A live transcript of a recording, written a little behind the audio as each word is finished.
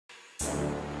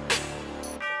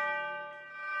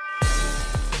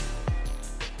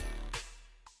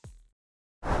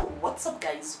What's up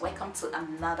guys, welcome to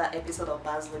another episode of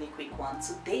Bassladyen Quick One.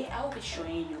 Today I'll be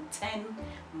showing you 10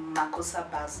 Makossa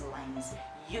bass lines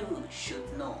you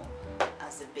should know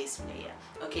as a bass player.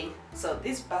 Okay, so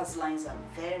these bass lines are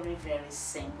very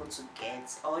simple to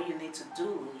get. All you need to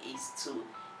do is to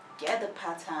get the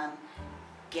pattern,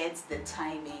 get the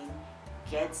timing,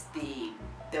 get the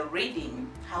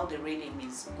rhythm, how the rhythm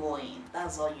is going.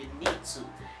 That's all you need to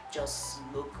just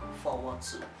look forward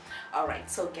to. Alright,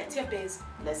 so get your bass,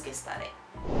 let's get started.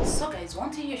 So guys,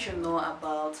 one thing you should know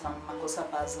about Makossa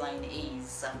bass line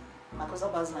is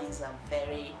Makossa bass lines are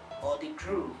or the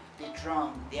groove, the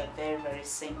drum, they are very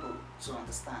simple to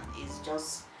understand. It's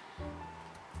just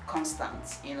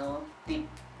constant, you know. The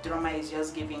drummer is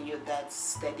just giving you that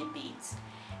steady beat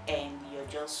and you're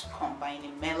just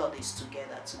combining melodies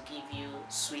together to give you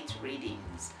sweet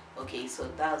rhythms. Okay, so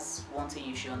that's one thing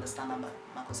you should understand about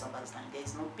Makossa bass line. There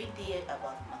is no big deal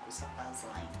about Makossa bass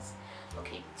lines.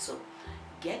 Okay, so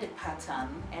get the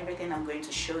pattern. Everything I'm going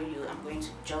to show you, I'm going to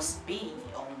just be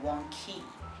on one key.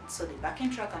 So the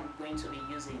backing track I'm going to be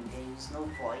using, there is no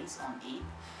voice on it.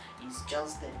 It's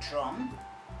just the drum,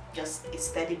 just a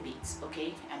steady beat.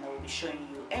 Okay, and I will be showing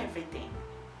you everything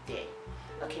there.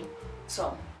 Okay,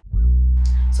 so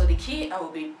the key I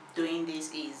will be doing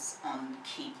this is on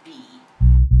key B.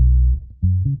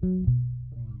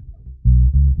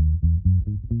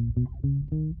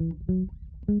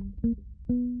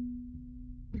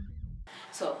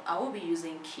 So I will be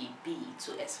using key B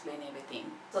to explain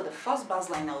everything. So the first bass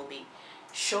line I will be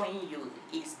showing you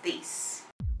is this.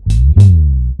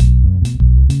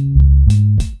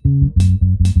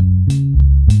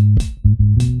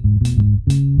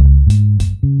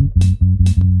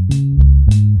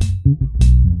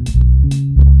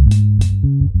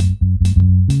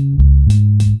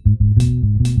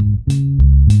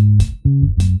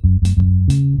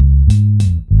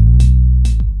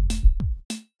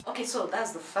 So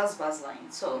that's the first bass line.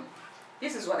 So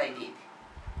this is what I did.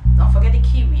 Don't forget the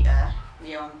key we are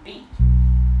on B.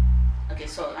 Okay,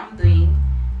 so I'm doing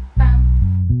bam.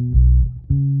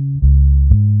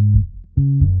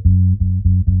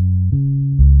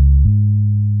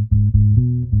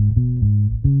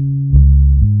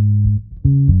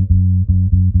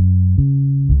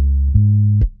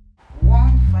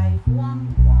 One, 5,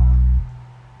 1, 1,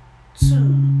 2,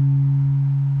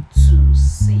 2,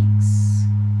 6.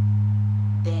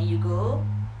 Then you go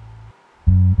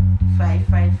 5,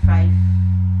 5, 5.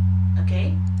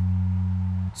 Okay,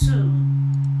 2,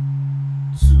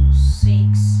 2,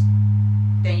 6.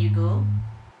 Then you go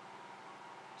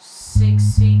 6,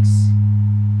 6,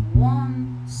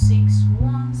 1, 6,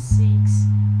 1, 6.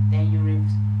 Then you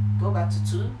go back to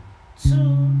 2, 2,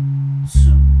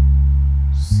 2,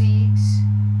 6,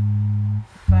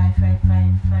 5, 5,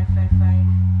 5, 5, 5, 5,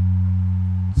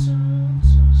 2,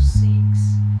 2,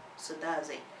 6. So that's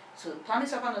it. So the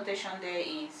planisofa notation there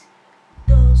is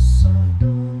do, sol,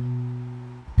 do,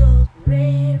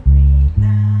 re,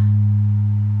 la,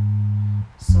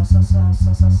 so,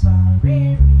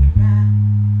 re,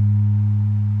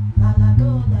 la,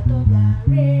 do, la,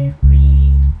 re,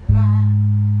 la,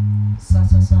 so,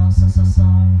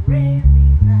 re,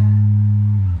 la.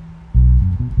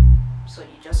 So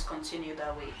you just continue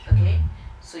that way, okay?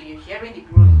 So you're hearing the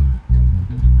groove.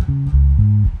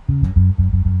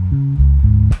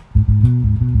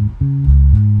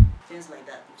 Things like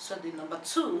that. So the number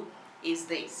 2 is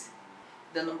this.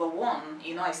 The number 1,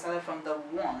 you know, I started from the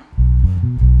 1.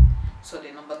 So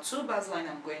the number 2 bass line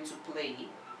I'm going to play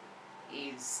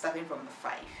is starting from the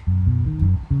 5.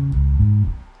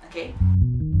 Okay?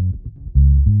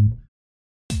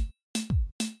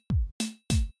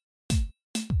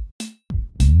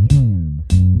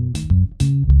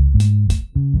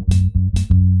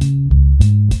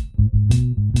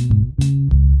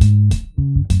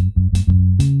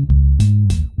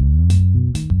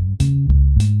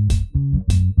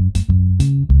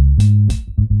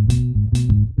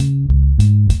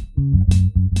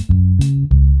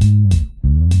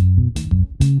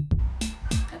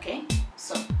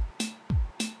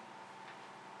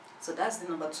 So that's the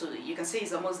number 2. You can see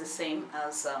it's almost the same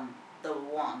as the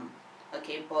 1.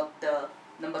 Okay, but the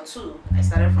number 2, I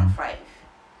started from 5.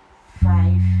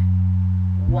 5,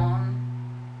 1,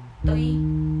 3,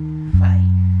 5.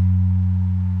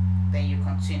 Then you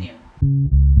continue.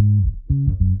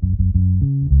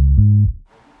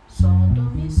 So, do,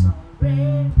 mi, so,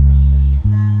 re,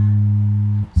 la.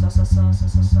 So,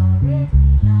 re,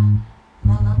 la.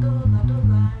 La, do,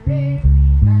 la, re,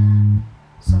 la.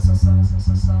 So,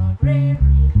 re,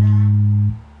 la.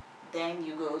 Then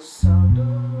you go so, do,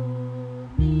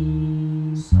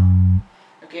 mi, so.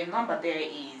 Okay, number there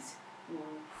is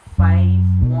 5,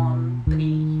 1,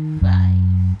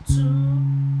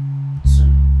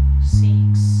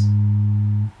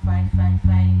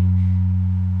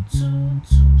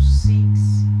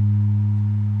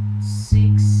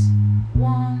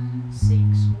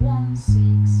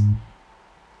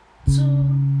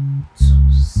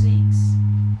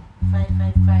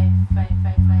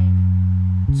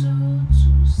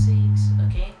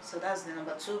 that's the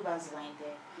number 2 bass line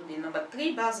there. The number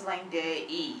 3 bass line there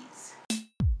is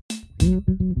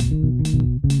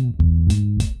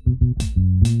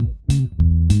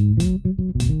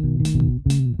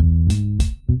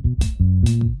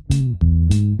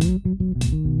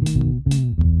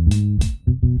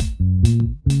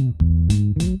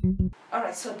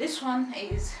alright, so this one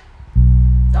is,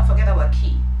 don't forget our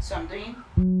key. So I'm doing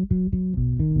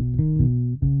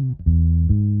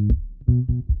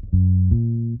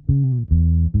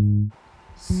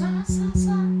sa sa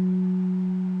sa,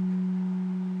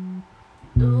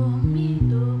 do mi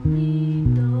do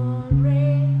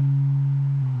re,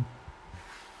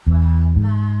 fa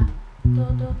la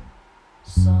do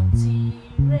so ti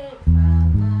re fa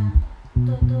la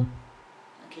do.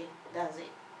 Okay, that's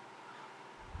it.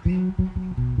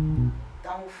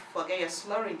 Don't forget your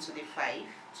slurring to the 5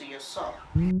 to your saw.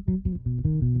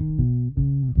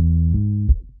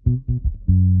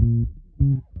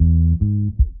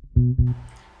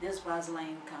 This bass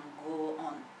line can go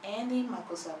on any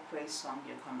Makossa praise song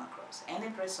you come across. Any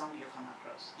praise song you come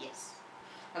across. Yes.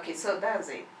 Okay, so that's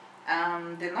it.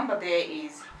 The number there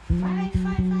is 5 5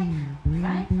 5 5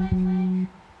 5 5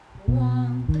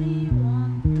 1 3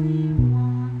 1 3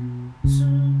 1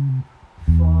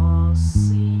 2 4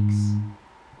 6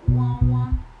 1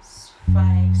 1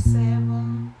 5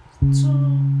 7 2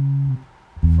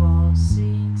 4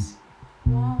 6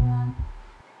 1 1.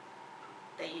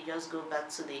 Then you just go back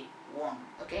to the 1.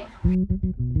 Okay.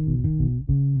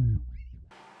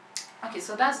 Okay,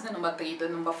 so that's the number 3. The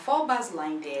number 4 bass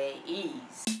line there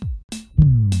is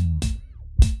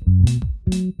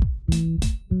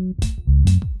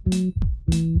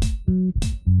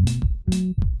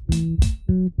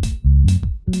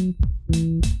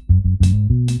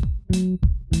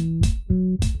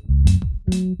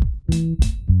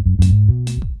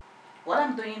what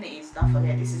I'm doing is, don't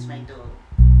forget, this is my do.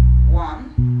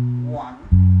 1 1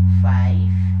 5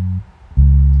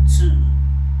 2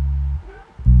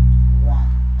 1.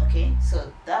 Okay,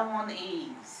 so that one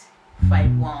is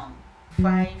 5 1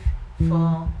 5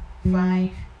 4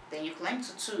 5. Then you climb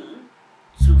to 2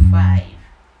 2 5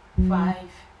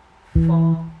 5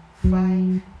 4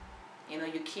 5. You know,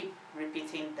 you keep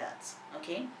repeating that.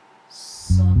 Okay,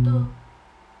 so do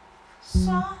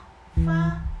so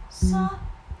fa so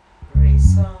re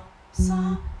so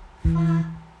so fa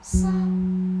so.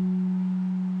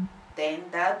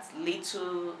 Then that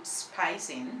little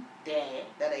spicing there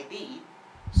that I did,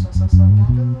 so la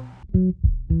do.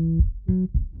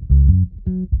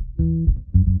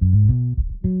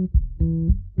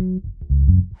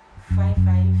 5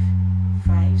 5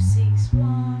 5 6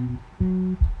 1.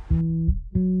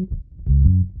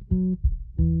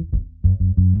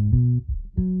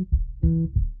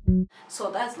 So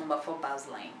that's number 4 bass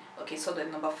line. Okay, so the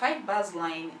number 5 bass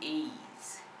line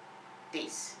is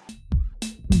this.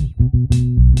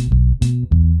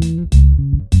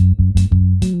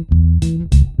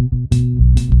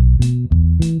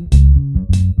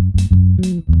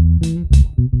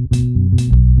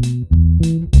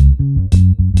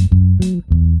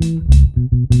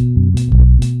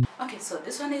 Okay, so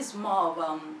this one is more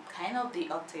of kind of the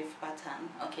octave pattern.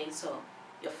 Okay, so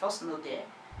your first note there,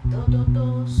 do do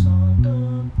do so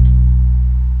do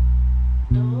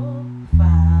do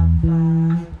fa fa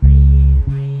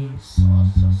re so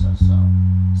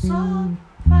so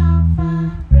fa fa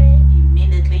re.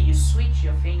 Immediately you switch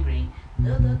your fingering,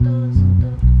 do do do so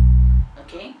do.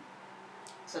 Okay,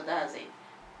 so that's it.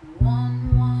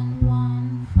 1 1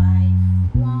 1 5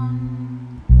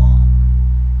 1 1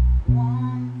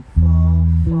 1 4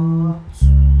 4 2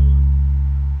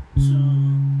 2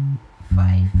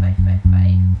 5 5 5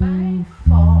 5 5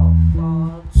 4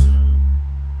 4 2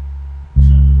 2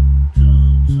 2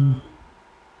 2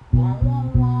 1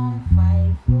 1 1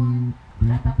 5 1.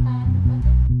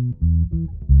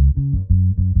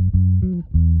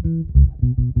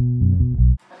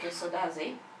 Okay, so that's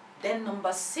it. Then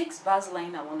number 6 bass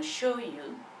line I want to show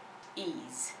you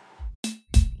is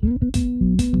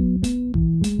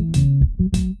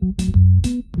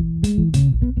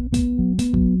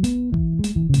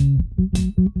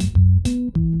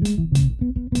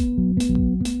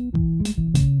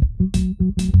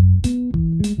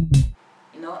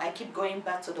I keep going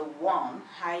back to the 1,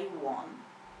 high 1,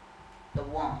 the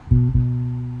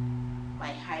 1,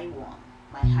 my high 1,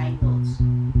 my high notes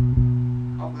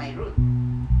of my root.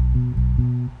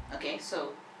 Okay,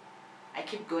 so I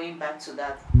keep going back to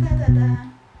that da da da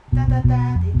da da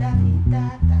da di da di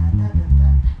da da da da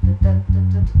da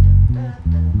da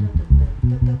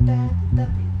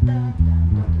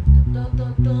da da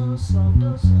do so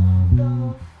do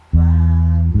fa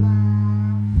la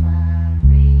fa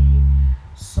re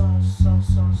so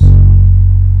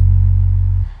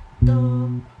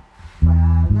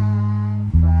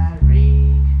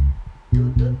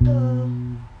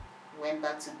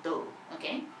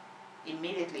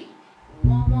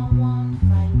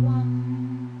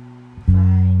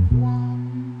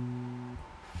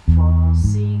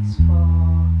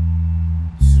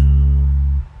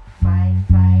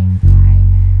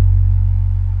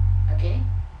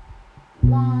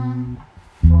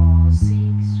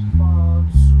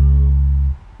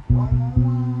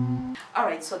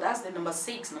Alright, so that's the number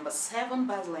 6. Number 7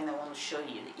 bass line I want to show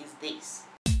you is this.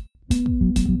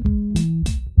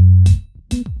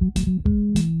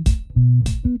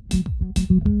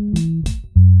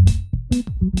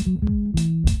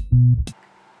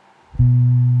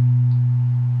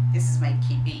 This is my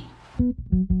key B.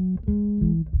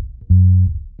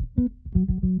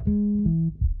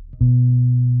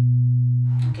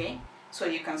 Okay, so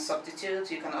you can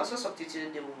substitute, you can also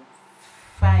substitute the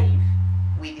 5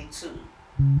 with the 2.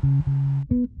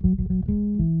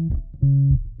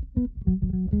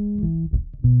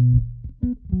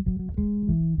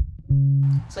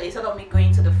 So instead of me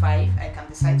going to the 5, I can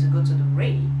decide to go to the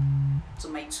re, to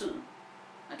my 2.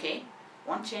 Okay,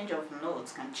 one change of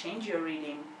notes can change your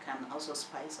reading, can also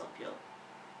spice up your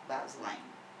bass line.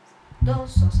 Do,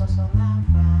 so, so, so, la,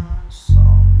 fa,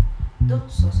 so. Do,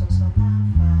 so, so, so, la,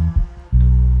 fa, do.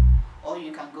 Or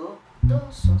you can go do,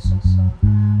 so, so, so,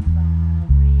 la, fa,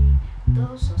 re. Do,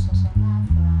 so, so, so, la,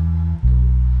 fa,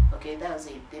 do. Okay, that's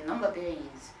it. The number there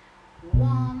is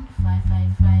 1 5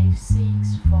 5 5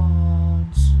 6 4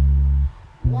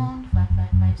 2 1 5 5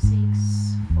 5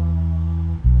 6 4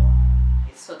 1.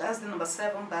 Okay, so that's the number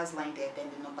 7 bass line there. Then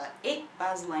the number 8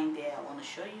 bass line there I want to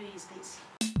show you is this.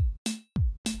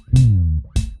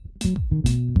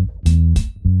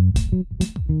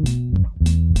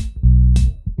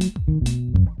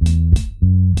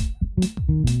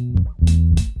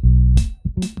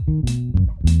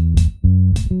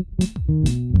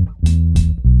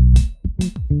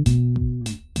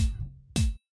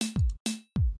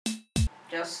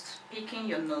 Just picking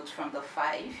your note from the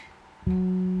 5.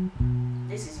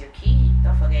 This is your key.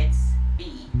 Don't forget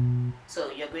B. So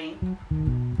you're going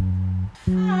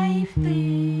 5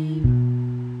 3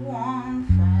 1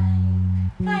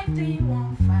 5 5 3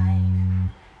 1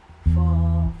 5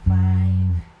 4 5.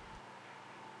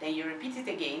 Then you repeat it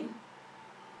again.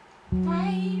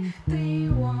 5 3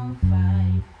 1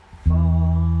 5 4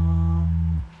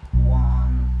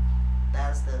 1.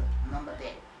 That's the number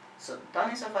there. So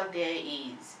turning so far there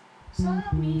is so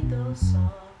mi do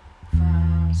so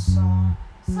fa so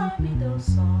mi do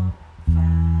so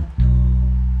fa do.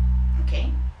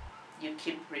 Okay, you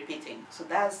keep repeating. So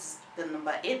that's the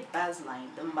number 8 bass line.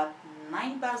 The number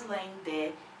 9 bass line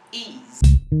there is.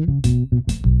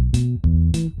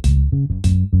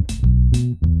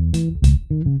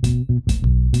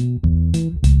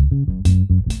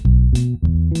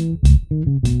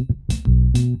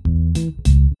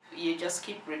 You just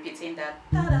keep repeating that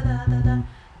da da da da da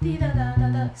dee da da da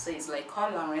da. So it's like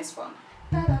call and respond.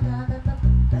 Da da da da da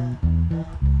da da.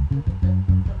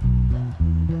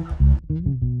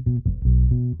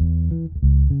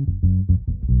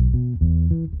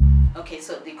 Okay,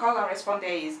 so the call and respond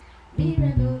there is mi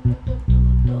re do do do do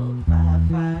do fa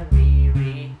fa re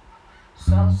re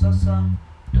so so so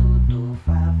do do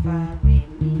fa fa re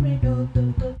mi re do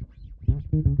do do.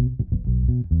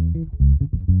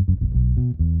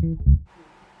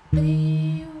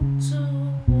 3 2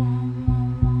 1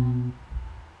 1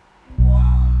 1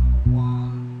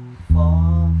 1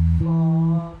 4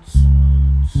 4 2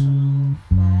 2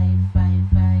 5 5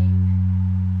 5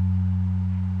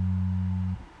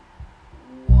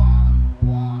 1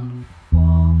 1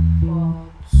 4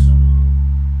 4 2.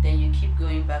 Then you keep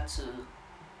going back to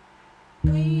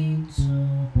 3 2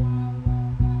 1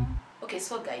 1 1. Okay,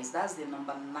 so guys, that's the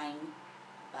number 9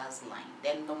 bass line.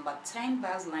 Then number 10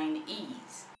 bass line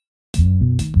is.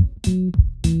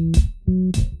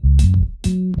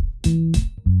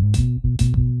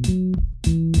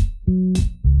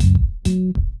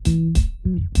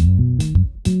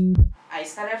 I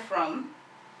started from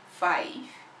 5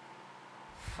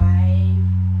 5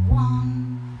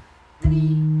 1 3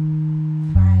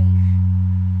 5.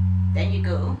 Then you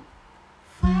go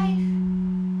 5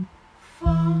 4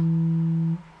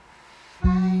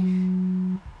 5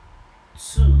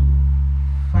 2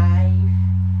 5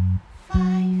 5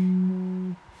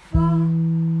 4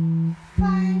 5.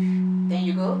 Then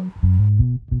you go.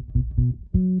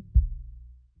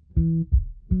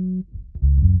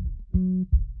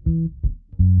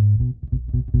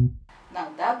 Now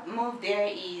that move there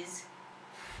is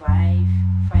 5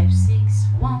 5 6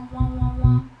 1 1 1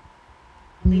 1,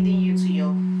 leading you to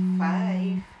your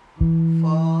 5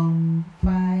 4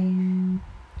 5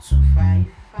 2 5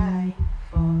 5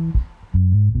 4.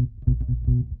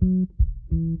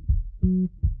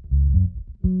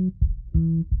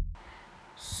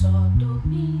 So do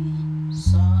mi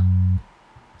so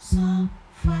so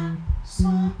fa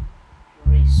so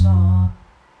re so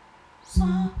so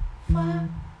fa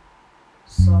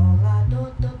so la do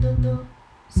do do do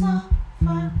so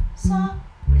fa so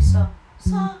re so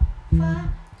so fa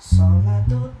so la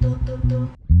do do do do.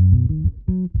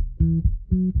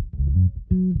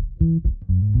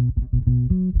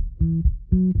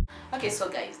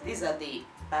 these are the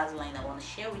bassline I want to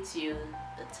share with you.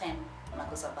 The 10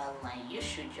 Makossa bassline. You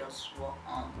should just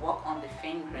work on the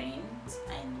fingerings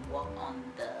and work on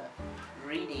the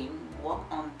reading, work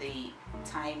on the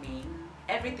timing,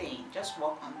 everything. Just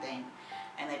work on them,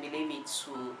 and I believe it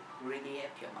will really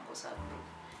help your Makossa group.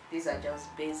 These are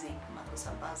just basic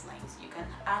Makossa basslines. You can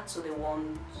add to the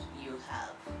ones you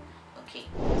have. Okay,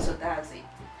 so that's it.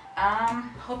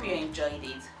 Hope you enjoyed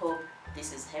it. Hope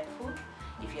this is helpful.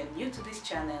 If you're new to this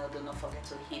channel, do not forget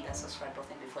to hit that subscribe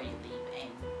button before you leave,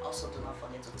 and also do not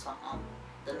forget to turn on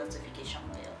the notification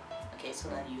bell, okay, so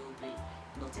that you'll be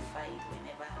notified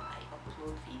whenever I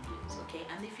upload videos. Okay,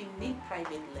 and if you need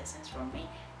private lessons from me,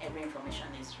 every information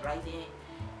is right there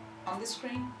on the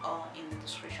screen or in the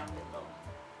description below.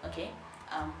 Okay,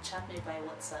 chat me by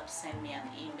WhatsApp, send me an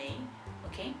email.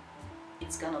 Okay,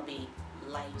 it's gonna be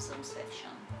live Zoom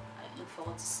section. I look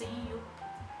forward to seeing you.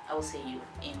 I will see you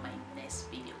in my next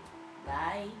video.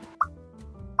 Bye.